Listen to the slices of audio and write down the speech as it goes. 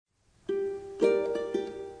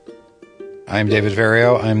I'm David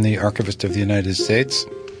Verrio. I'm the Archivist of the United States.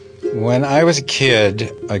 When I was a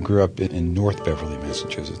kid, I grew up in North Beverly,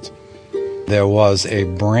 Massachusetts. There was a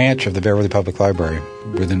branch of the Beverly Public Library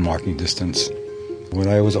within walking distance. When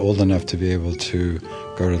I was old enough to be able to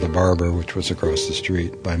go to the barber, which was across the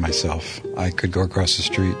street by myself, I could go across the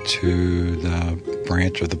street to the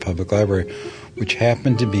branch of the public library, which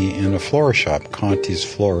happened to be in a florist shop, Conti's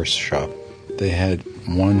Florist shop. They had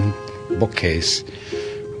one bookcase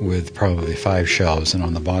with probably 5 shelves, and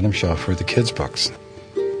on the bottom shelf were the kids' books.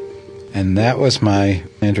 And that was my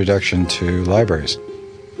introduction to libraries.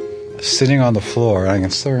 Sitting on the floor, I can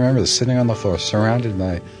still remember this, sitting on the floor, surrounded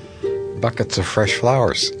by buckets of fresh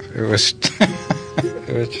flowers. It was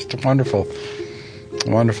it was just a wonderful,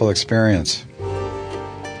 wonderful experience.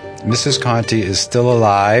 Mrs. Conti is still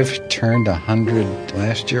alive, turned 100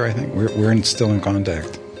 last year, I think. We're still in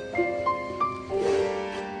contact.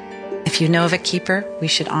 If you know of a keeper we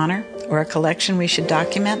should honor or a collection we should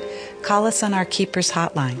document, call us on our Keepers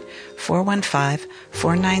Hotline,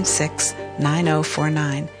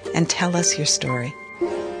 415-496-9049, and tell us your story.